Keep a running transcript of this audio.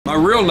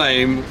real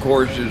name, of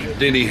course, is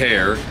Denny,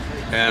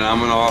 and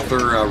I'm an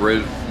author. I've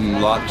read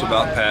lots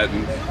about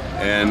Patton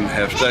and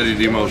have studied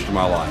him most of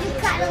my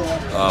life.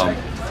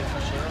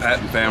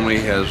 Patton family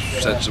has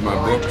sets of my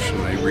books,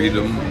 and they read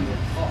them, and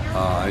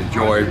I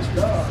enjoy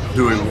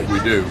doing what we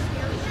do.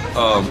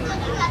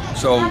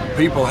 So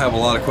people have a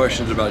lot of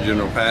questions about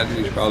General Patton.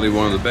 He's probably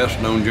one of the best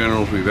known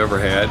generals we've ever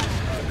had,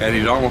 and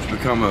he's almost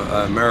become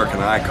an American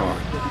icon.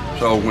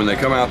 So when they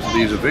come out to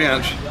these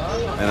events,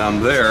 and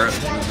I'm there,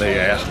 they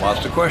ask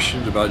lots of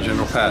questions about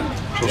General Patton.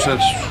 So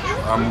since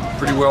I'm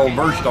pretty well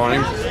versed on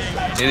him,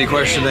 any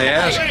question they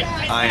ask,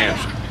 I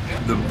answer.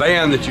 The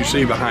van that you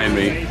see behind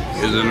me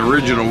is an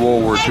original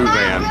World War II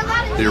van.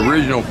 The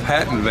original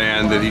Patton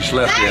van that he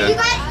slept in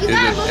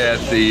is at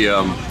the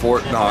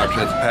Fort Knox,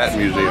 at the Patton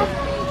Museum.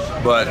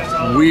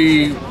 But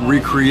we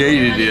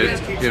recreated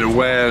it in a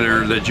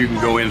way that you can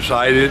go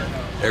inside it.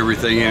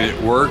 Everything in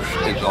it works.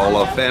 It's all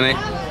authentic.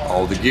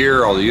 All the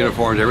gear, all the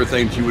uniforms,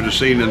 everything that you would have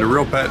seen in the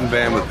real Patton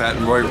van with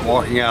Patton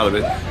walking out of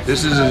it.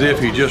 This is as if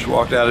he just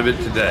walked out of it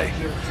today.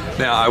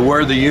 Now, I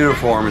wear the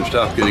uniform and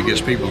stuff because it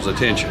gets people's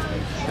attention.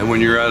 And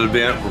when you're at an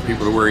event where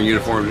people are wearing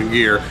uniforms and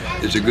gear,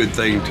 it's a good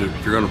thing to,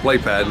 if you're going to play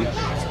Patton,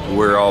 to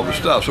wear all the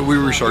stuff. So we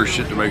researched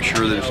it to make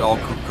sure that it's all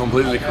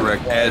completely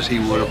correct as he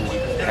would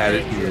have had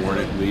it and worn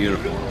it in the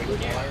uniform.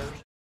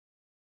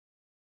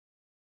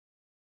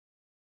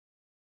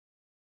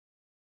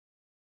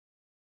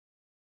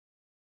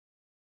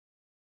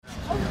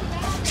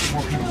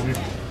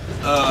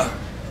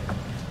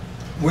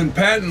 When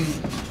Patton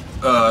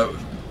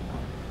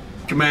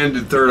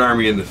commanded 3rd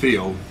Army in the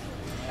field,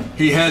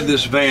 he had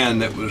this van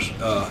that was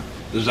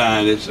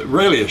designed. It's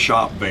really a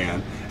shop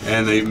van,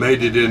 and they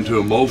made it into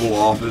a mobile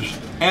office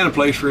and a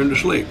place for him to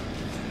sleep.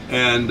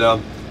 And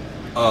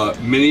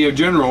many a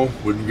general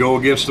would go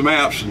against the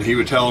maps, and he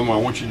would tell them, I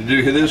want you to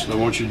do this and I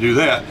want you to do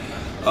that.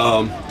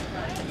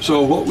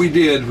 So what we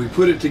did, we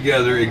put it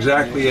together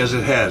exactly as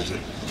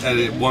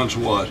it once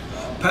was.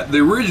 The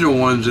original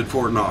one's at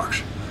Fort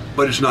Knox,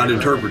 but it's not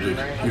interpreted.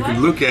 You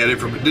can look at it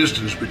from a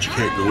distance, but you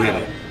can't go in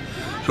it.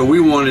 So we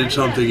wanted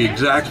something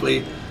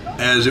exactly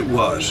as it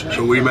was.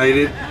 So we made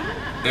it,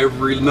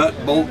 every nut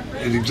bolt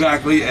is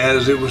exactly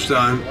as it was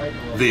done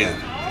then.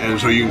 And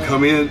so you can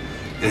come in,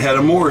 it had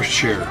a Morris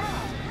chair.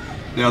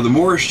 Now the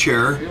Morris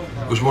chair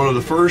was one of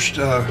the first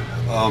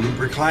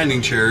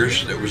reclining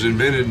chairs that was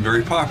invented and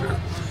very popular.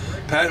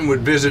 Patton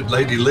would visit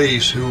Lady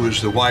Lease, who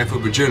was the wife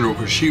of a general,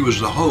 because she was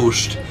the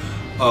host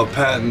of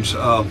Patton's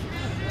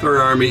 3rd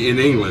Army in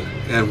England,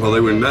 and well, they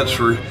were in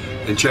Knutsford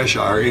in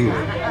Cheshire,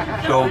 England.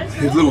 So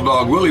his little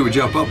dog Willie would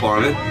jump up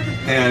on it,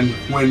 and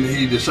when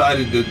he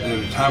decided that it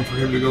was time for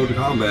him to go to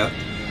combat,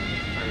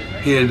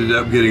 he ended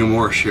up getting a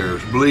Morris chair.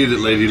 It's believed that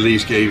Lady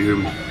Lease gave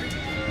him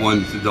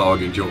one that the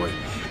dog enjoyed,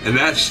 and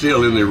that's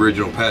still in the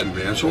original Patton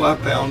van. So I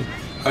found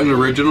an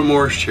original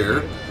Morris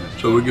chair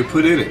so we could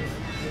put in it.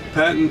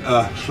 Patton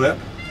slept.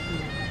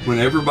 When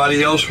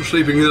everybody else was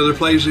sleeping in other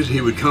places,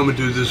 he would come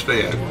into this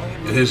van,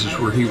 and this is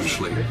where he would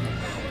sleep.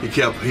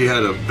 He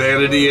had a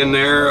vanity in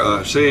there,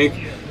 a sink,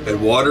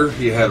 and water.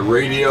 He had a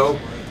radio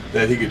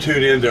that he could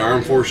tune in to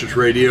Armed Forces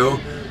radio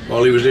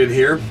while he was in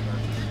here.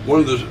 One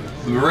of the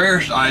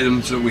rarest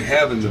items that we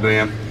have in the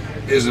van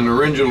is an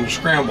original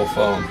scramble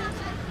phone.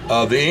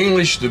 The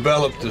English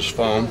developed this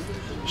phone,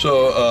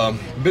 so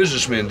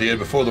businessmen did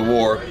before the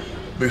war,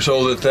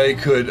 so that they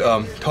could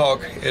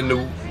talk in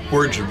the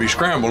words would be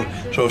scrambled,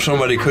 so if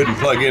somebody couldn't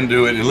plug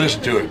into it and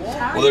listen to it.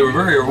 Well, they were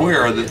very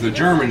aware that the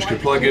Germans could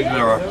plug into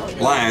our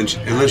lines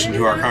and listen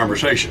to our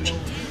conversations.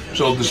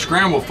 So the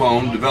scramble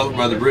phone, developed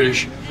by the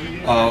British,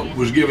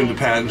 was given to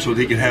Patton so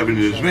that he could have it in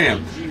his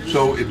van.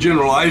 So if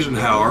General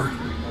Eisenhower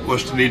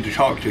was to need to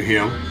talk to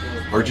him,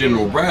 or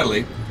General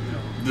Bradley,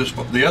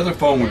 the other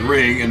phone would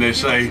ring and they'd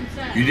say,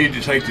 you need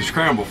to take the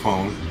scramble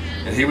phone,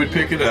 and he would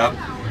pick it up,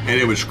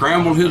 and it would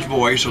scramble his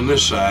voice on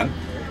this side.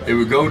 It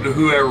would go to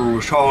whoever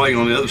was calling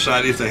on the other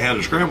side if they had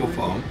a scramble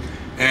phone,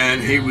 and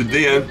he would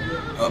then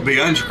be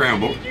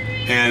unscrambled,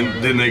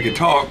 and then they could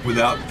talk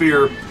without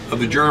fear of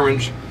the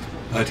Germans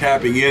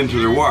tapping into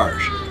their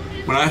wires.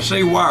 When I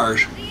say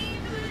wires,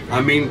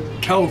 I mean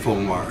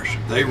telephone wires.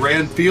 They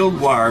ran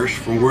field wires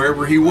from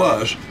wherever he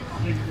was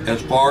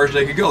as far as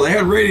they could go. They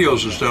had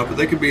radios and stuff, but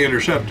they could be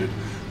intercepted.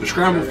 The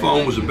scramble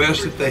phone was the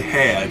best that they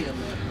had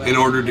in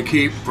order to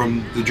keep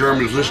from the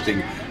Germans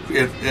listening.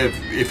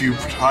 If you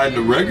tried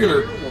the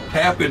regular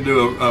tap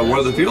into one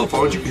of the field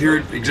phones, you could hear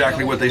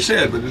exactly what they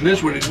said, but in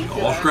this one, it's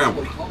all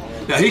scrambled.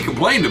 Now, he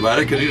complained about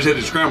it because he said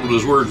it scrambled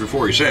his words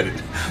before he said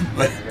it,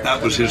 but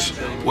that was his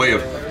way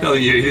of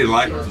telling you he didn't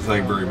like the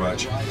thing very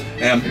much.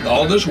 And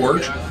all this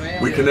works.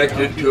 We connected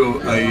it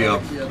to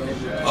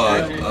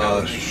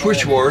a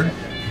switchboard,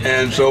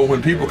 and so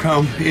when people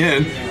come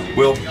in,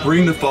 we'll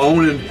bring the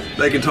phone and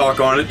they can talk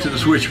on it to the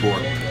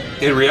switchboard.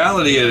 In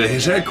reality, at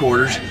his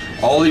headquarters,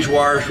 all these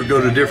wires would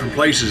go to different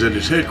places at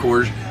his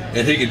headquarters,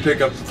 and he could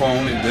pick up the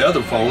phone, the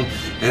other phone,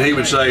 and he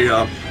would say,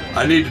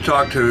 I need to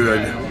talk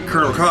to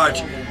Colonel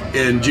Koch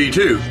in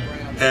G2.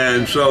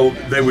 And so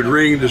they would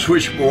ring the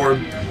switchboard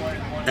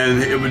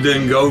and it would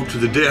then go to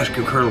the desk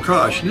of Colonel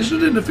Koch. This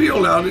was in the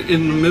field out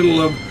in the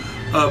middle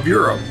of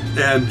Europe,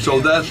 and so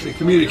that's the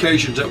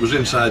communications that was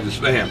inside this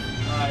van.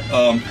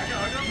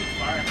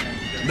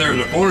 There's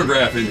a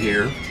phonograph in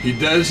here. He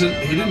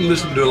didn't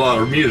listen to a lot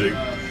of music,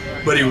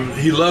 but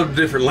he loved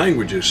different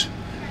languages,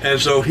 and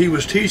so he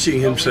was teaching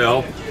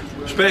himself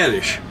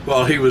Spanish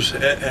while he was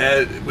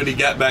when he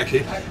got back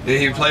here, and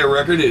he'd play a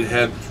record. It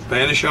had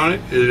Spanish on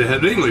it, it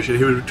had English, and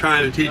he was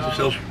trying to teach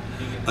himself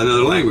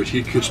another language.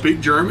 He could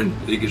speak German,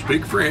 he could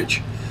speak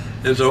French,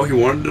 and so he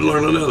wanted to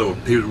learn another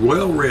one. He was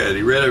well read.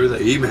 He read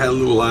everything. He even had a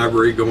little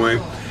library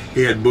going.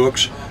 He had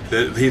books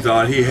that he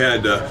thought he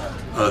had.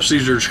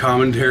 Caesar's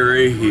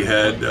Commentary. He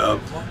had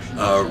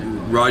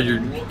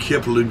Roger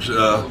Kipling's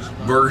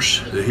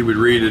verse that he would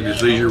read at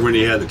his leisure when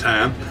he had the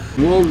time.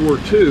 In World War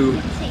II,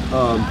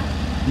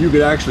 you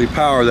could actually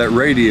power that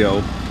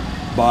radio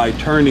by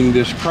turning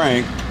this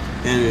crank,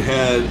 and it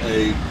had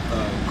a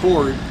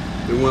cord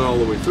that went all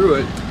the way through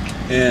it,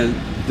 and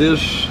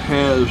this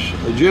has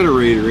a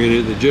generator in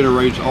it that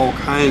generates all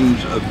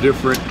kinds of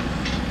different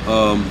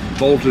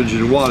voltage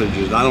and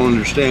wattages. I don't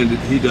understand it,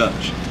 he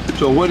does.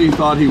 So what he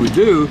thought he would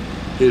do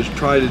is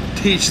try to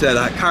teach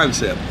that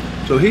concept.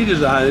 So he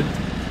decided,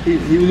 he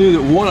knew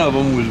that one of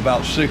them was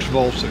about 6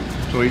 volts,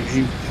 so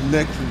he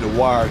connected the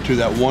wire to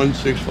that 1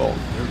 6 volt.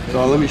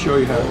 So let me show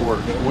you how it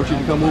works. I want you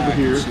to come over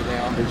here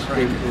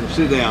and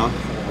sit down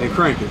and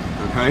crank it,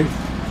 okay?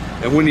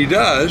 And when he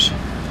does,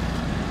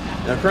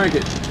 now crank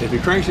it. If he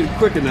cranks it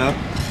quick enough,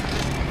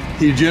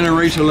 he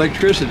generates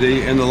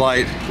electricity and the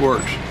light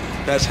works.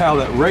 That's how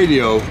that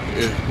radio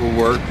will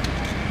work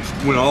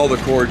when all the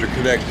cords are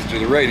connected to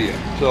the radio.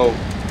 So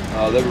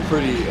they were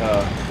pretty,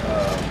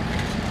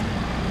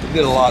 they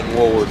did a lot in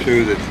World War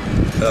II that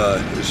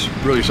is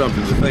really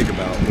something to think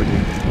about when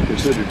you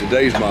consider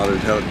today's modern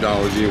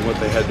technology and what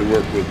they had to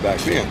work with back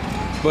then.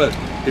 But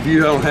if you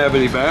don't have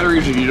any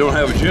batteries and you don't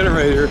have a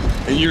generator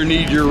and you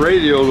need your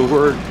radio to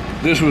work,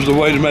 this was the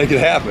way to make it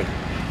happen.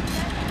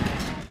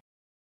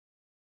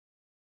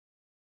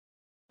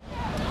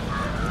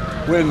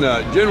 When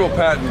General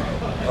Patton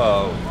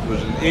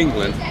was in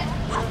England,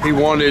 he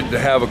wanted to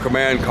have a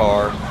command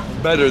car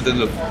better than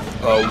the,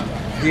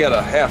 he had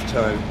a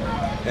half-ton,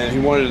 and he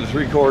wanted a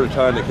 3/4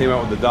 ton that came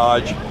out with the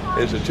Dodge.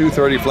 It's a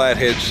 230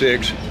 flathead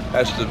 6.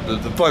 That's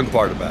the fun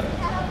part about it.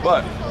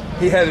 But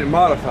he had it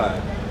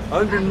modified.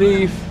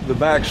 Underneath the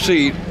back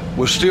seat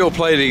was steel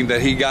plating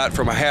that he got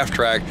from a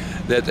half-track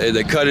that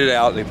they cut it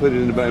out, they put it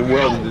in the back and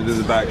welded it in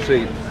the back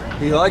seat.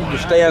 He liked to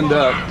stand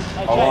up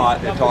a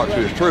lot and talk to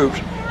his troops,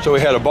 so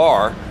he had a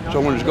bar, so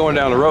when he was going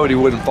down the road, he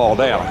wouldn't fall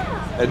down.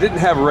 It didn't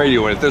have a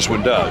radio in it, this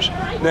one does.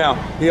 Now,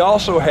 he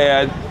also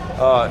had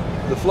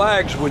the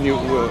flags. When you,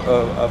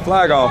 a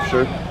flag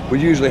officer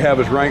would usually have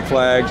his rank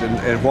flags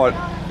and what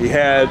he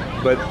had,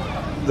 but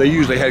they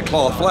usually had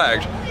cloth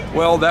flags.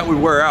 Well, that would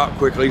wear out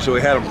quickly, so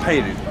he had them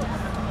painted.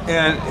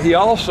 And he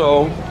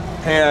also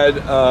had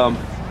a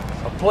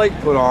plate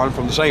put on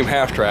from the same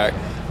half-track,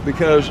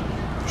 because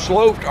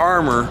sloped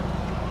armor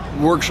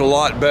works a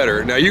lot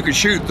better. Now, you can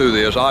shoot through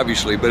this,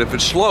 obviously, but if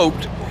it's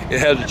sloped, it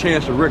has a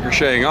chance of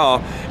ricocheting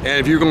off. And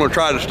if you're going to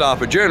try to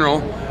stop a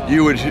general,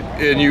 you would,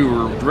 and you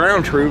were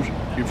ground troops,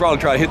 you'd probably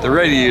try to hit the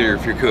radiator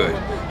if you could.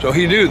 So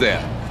he knew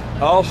that.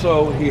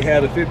 Also, he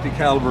had a 50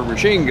 caliber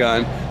machine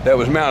gun that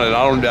was mounted.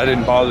 I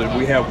didn't bother.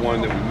 We have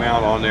one that we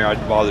mount on there. I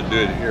didn't bother to do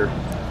it here,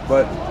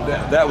 but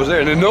that was there.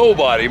 And then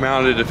nobody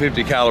mounted a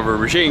 50 caliber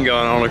machine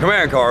gun on a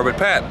command car but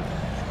Patton.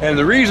 And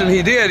the reason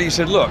he did, he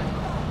said, look,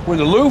 when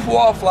the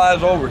Luftwaffe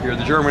flies over here,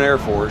 the German Air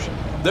Force,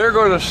 they're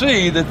going to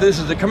see that this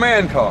is a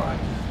command car.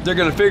 They're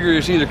going to figure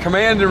it's either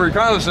command and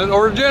reconnaissance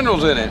or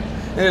generals in it.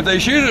 And if they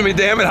shoot at me,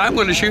 damn it, I'm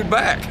going to shoot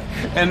back.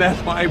 And that's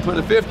why he put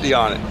a 50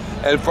 on it.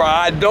 And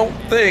I don't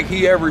think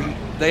they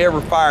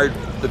ever fired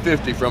the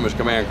 50 from his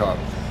command car.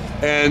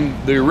 And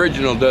the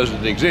original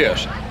doesn't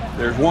exist.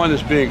 There's one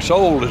that's being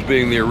sold as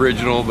being the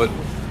original, but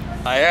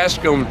I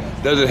asked him,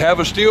 does it have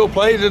a steel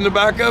plate in the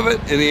back of it?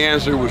 And the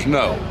answer was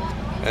no.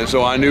 And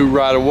so I knew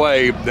right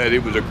away that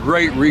it was a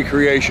great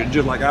recreation,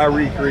 just like I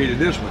recreated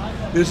this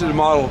one. This is a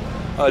model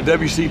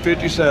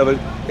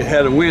WC-57. It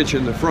had a winch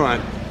in the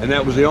front, and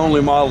that was the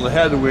only model that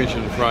had the winch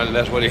in the front, and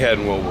that's what he had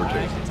in World War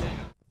II.